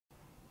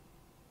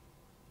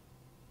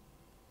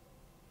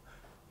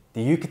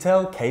the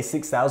Oukitel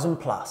K6000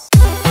 Plus.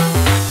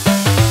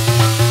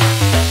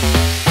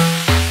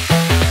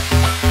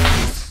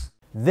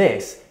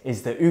 This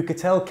is the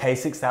Oukitel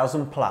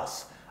K6000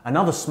 Plus,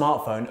 another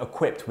smartphone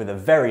equipped with a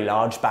very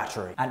large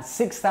battery. At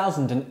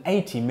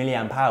 6080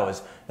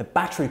 mAh, the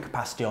battery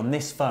capacity on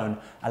this phone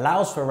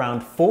allows for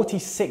around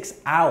 46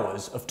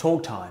 hours of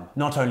talk time.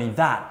 Not only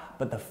that,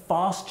 but the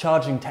fast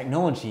charging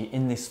technology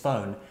in this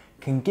phone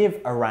can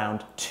give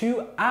around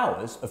 2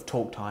 hours of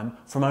talk time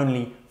from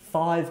only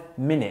 5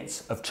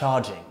 minutes of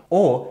charging.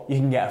 Or you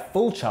can get a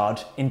full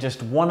charge in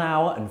just 1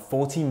 hour and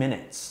 40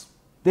 minutes.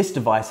 This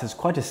device has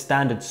quite a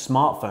standard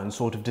smartphone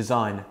sort of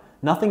design,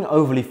 nothing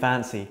overly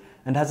fancy,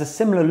 and has a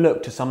similar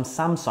look to some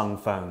Samsung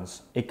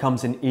phones. It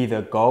comes in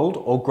either gold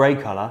or grey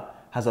colour,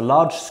 has a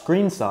large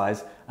screen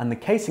size, and the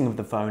casing of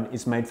the phone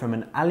is made from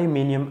an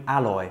aluminium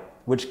alloy,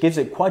 which gives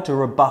it quite a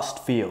robust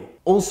feel.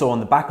 Also on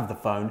the back of the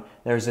phone,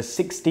 there is a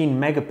 16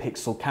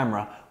 megapixel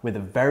camera with a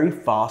very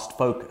fast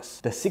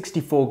focus. The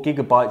 64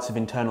 gigabytes of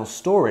internal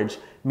storage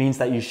means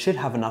that you should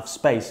have enough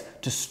space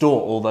to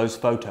store all those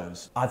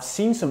photos. I've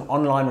seen some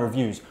online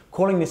reviews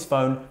calling this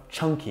phone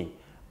chunky,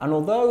 and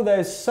although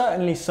there's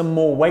certainly some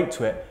more weight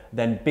to it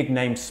than big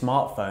name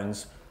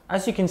smartphones,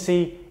 as you can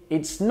see,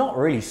 it's not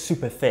really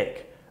super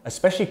thick,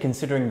 especially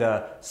considering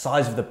the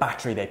size of the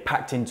battery they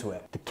packed into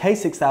it. The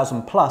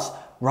K6000 Plus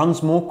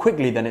runs more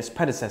quickly than its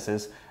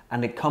predecessors,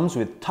 and it comes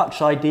with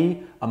Touch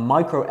ID, a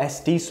micro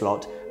SD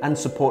slot, and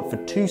support for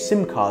 2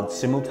 SIM cards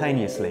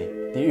simultaneously.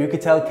 The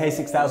Oukitel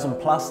K6000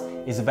 Plus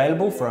is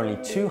available for only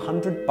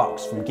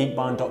 $200 from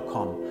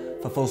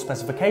geekbind.com. For full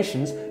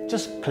specifications,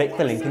 just click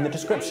the link in the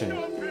description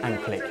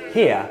and click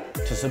here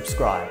to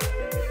subscribe.